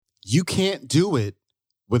You can't do it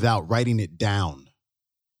without writing it down.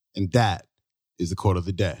 And that is the quote of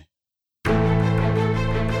the day.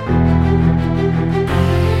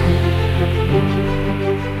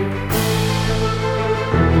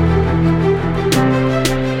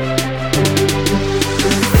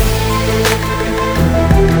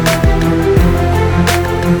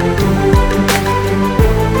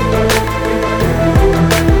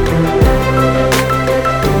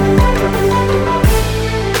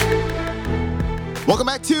 Welcome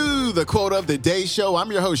back to the Quote of the Day Show.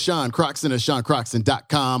 I'm your host, Sean Croxton of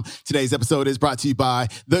SeanCroxton.com. Today's episode is brought to you by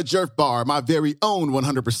The Jerf Bar, my very own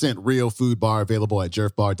 100% real food bar available at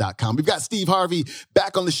jerfbar.com. We've got Steve Harvey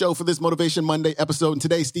back on the show for this Motivation Monday episode. And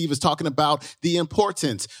today, Steve is talking about the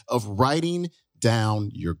importance of writing down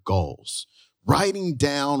your goals, writing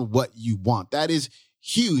down what you want. That is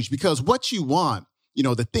huge because what you want,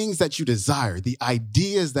 the things that you desire, the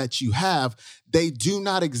ideas that you have, they do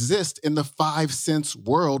not exist in the 5 sense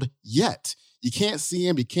world yet. You can't see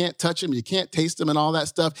them, you can't touch them, you can't taste them and all that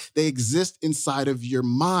stuff. They exist inside of your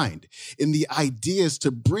mind. And the idea is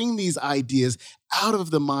to bring these ideas out of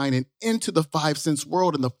the mind and into the 5 sense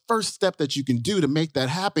world. And the first step that you can do to make that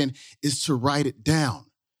happen is to write it down.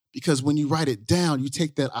 Because when you write it down, you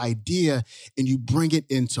take that idea and you bring it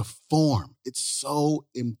into form. It's so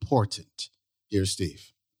important. Here's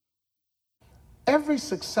Steve. Every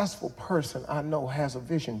successful person I know has a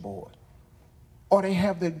vision board, or they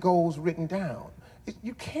have their goals written down.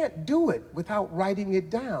 You can't do it without writing it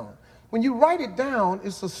down. When you write it down,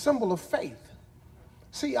 it's a symbol of faith.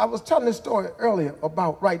 See, I was telling this story earlier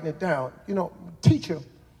about writing it down. Teacher,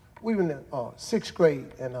 we were in the 6th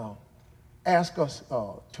grade and asked us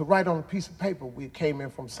to write on a piece of paper. We came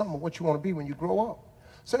in from summer, what you want to be when you grow up.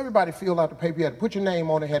 So everybody filled out the paper. You had to put your name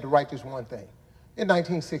on it, had to write this one thing. In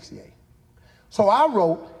 1968. So I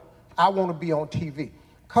wrote, I want to be on TV.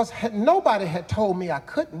 Because nobody had told me I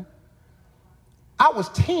couldn't. I was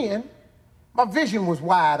 10. My vision was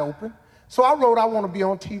wide open. So I wrote, I want to be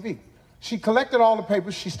on TV. She collected all the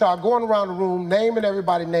papers. She started going around the room, naming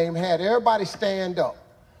everybody's name, had everybody stand up.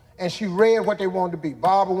 And she read what they wanted to be.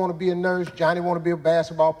 Barbara wanted to be a nurse. Johnny wanted to be a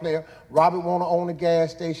basketball player. Robert wanted to own a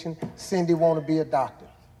gas station. Cindy wanted to be a doctor.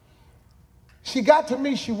 She got to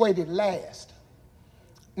me, she waited last.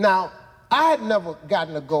 Now, I had never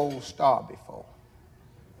gotten a gold star before,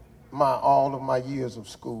 all of my years of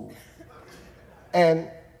school. And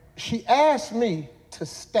she asked me to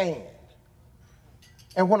stand.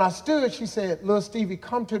 And when I stood, she said, "Little Stevie,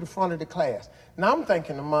 come to the front of the class." Now I'm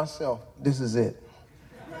thinking to myself, this is it.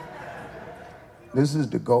 This is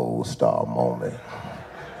the gold star moment.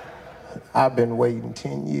 I've been waiting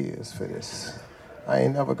 10 years for this. I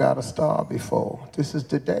ain't never got a star before. This is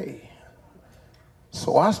the day.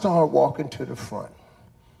 So I started walking to the front.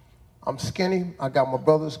 I'm skinny. I got my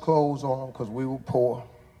brother's clothes on because we were poor.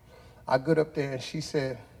 I got up there and she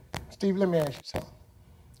said, "Steve, let me ask you something.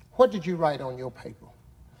 What did you write on your paper?"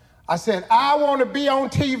 I said, "I want to be on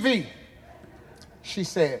TV." She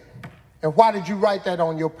said, "And why did you write that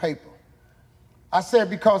on your paper?" I said,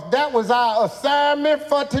 "Because that was our assignment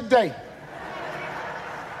for today."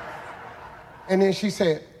 And then she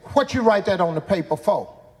said, "What you write that on the paper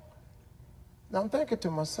for?" Now I'm thinking to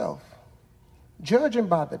myself, judging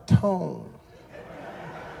by the tone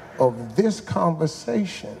of this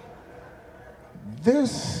conversation,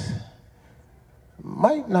 this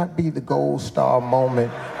might not be the gold star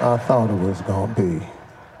moment I thought it was going to be.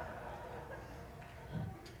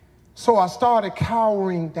 So I started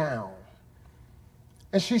cowering down.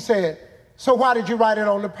 And she said, "So why did you write it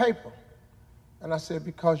on the paper?" And I said,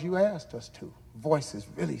 "Because you asked us to." Voice is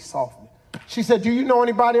really softening. She said, "Do you know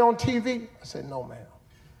anybody on TV?" I said, "No, ma'am."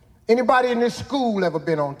 "Anybody in this school ever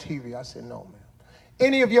been on TV?" I said, "No, ma'am."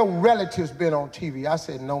 "Any of your relatives been on TV?" I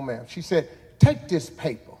said, "No, ma'am." She said, "Take this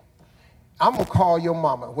paper. I'm going to call your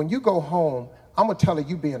mama. When you go home, I'm going to tell her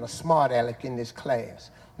you being a smart aleck in this class.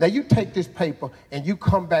 Now you take this paper and you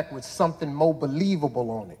come back with something more believable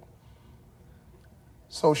on it."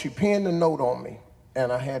 So she pinned a note on me,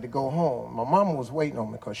 and I had to go home. My mama was waiting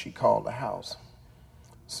on me because she called the house.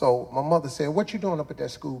 So my mother said, "What you doing up at that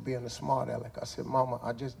school being a smart aleck?" I said, "Mama,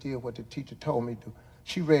 I just did what the teacher told me to."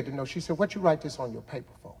 She read the note. She said, "What you write this on your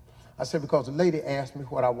paper for?" I said, "Because the lady asked me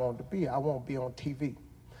what I wanted to be. I want to be on TV."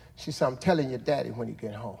 She said, "I'm telling your daddy when you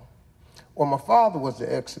get home." Well, my father was the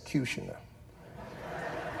executioner.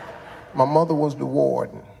 My mother was the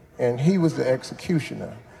warden, and he was the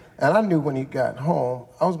executioner. And I knew when he got home,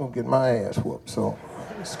 I was going to get my ass whooped. So,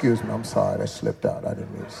 excuse me, I'm sorry, that slipped out. I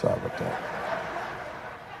didn't mean to. Sorry about that.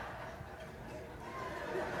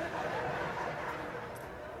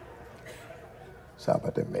 Sorry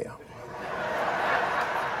about that, Mayor.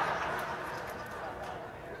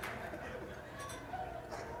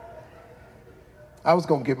 I was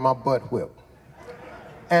going to get my butt whipped.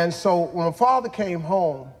 And so when my father came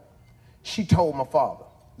home, she told my father,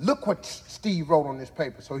 look what Steve wrote on this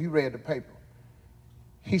paper. So he read the paper.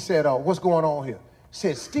 He said, what's going on here?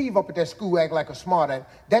 Said, Steve up at that school act like a smart ass.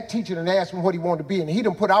 That teacher done asked him what he wanted to be, and he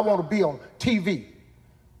done put, I want to be on TV.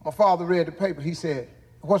 My father read the paper. He said,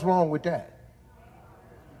 what's wrong with that?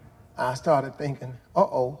 I started thinking,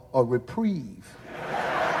 a reprieve.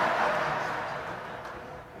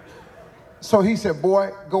 So he said,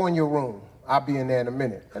 boy, go in your room. I'll be in there in a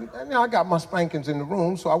minute. And I got my spankings in the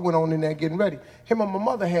room, so I went on in there getting ready. Him and my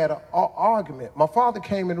mother had an argument. My father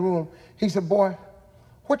came in the room. He said, boy,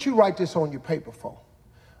 what you write this on your paper for?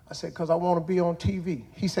 I said, because I want to be on TV.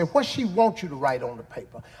 He said, what she want you to write on the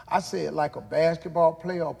paper? I said, like a basketball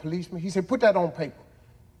player or a policeman. He said, put that on paper.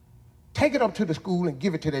 Take it up to the school and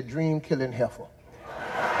give it to that dream-killing heifer.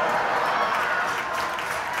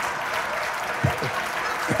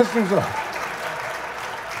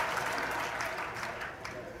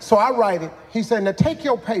 So I write it. He said, now take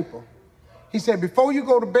your paper. He said, before you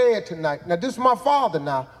go to bed tonight, now this is my father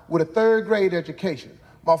now with a 3rd grade education.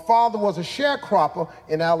 My father was a sharecropper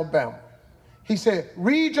in Alabama. He said,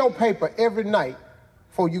 read your paper every night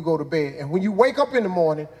before you go to bed. And when you wake up in the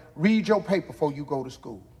morning, read your paper before you go to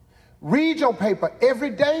school. Read your paper every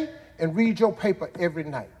day and read your paper every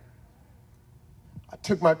night. I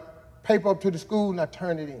took my paper up to the school and I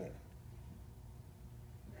turned it in.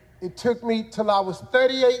 It took me till I was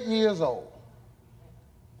 38 years old.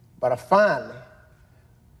 But I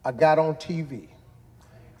got on TV.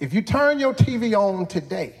 If you turn your TV on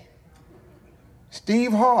today,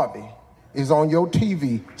 Steve Harvey is on your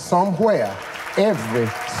TV somewhere every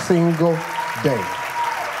single day.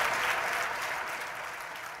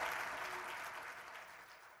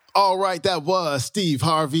 All right, that was Steve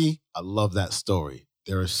Harvey. I love that story.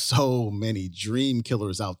 There are so many dream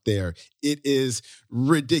killers out there. It is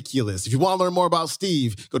ridiculous. If you want to learn more about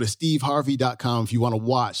Steve, go to steveharvey.com. If you want to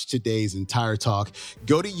watch today's entire talk,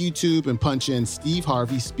 go to YouTube and punch in Steve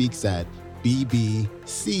Harvey Speaks at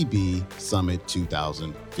BBCB Summit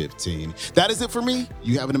 2015. That is it for me.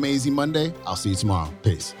 You have an amazing Monday. I'll see you tomorrow.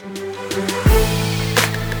 Peace.